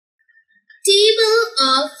Table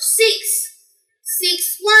of 6.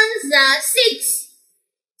 6 ones are 6.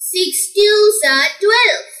 6 twos are 12.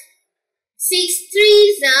 6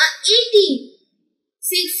 threes are 18.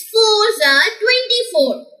 6 fours are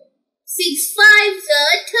 24. 6 fives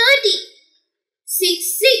are 30.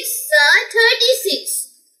 6 sixes are 36.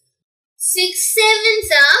 6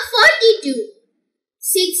 sevens are 42.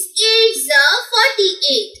 6 eights are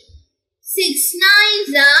 48. 6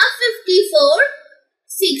 nines are 54.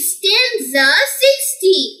 6 tens are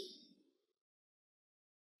 60.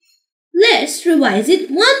 Let's revise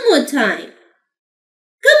it one more time.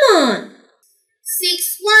 Come on.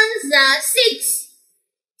 6 ones are 6.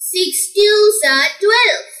 6 twos are 12.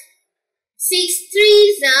 6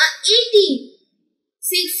 threes are 18.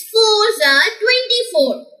 6 fours are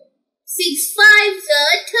 24. 6 fives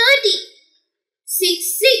are 30.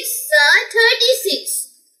 6 sixes are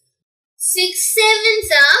 36. 6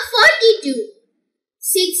 sevens are 42.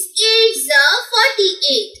 6 eights are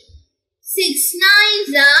 48. 6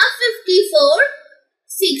 nines are 54.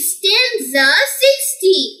 6 tens are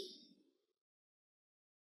 60.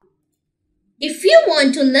 If you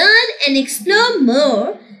want to learn and explore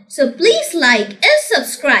more, so please like and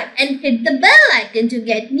subscribe and hit the bell icon to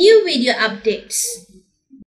get new video updates.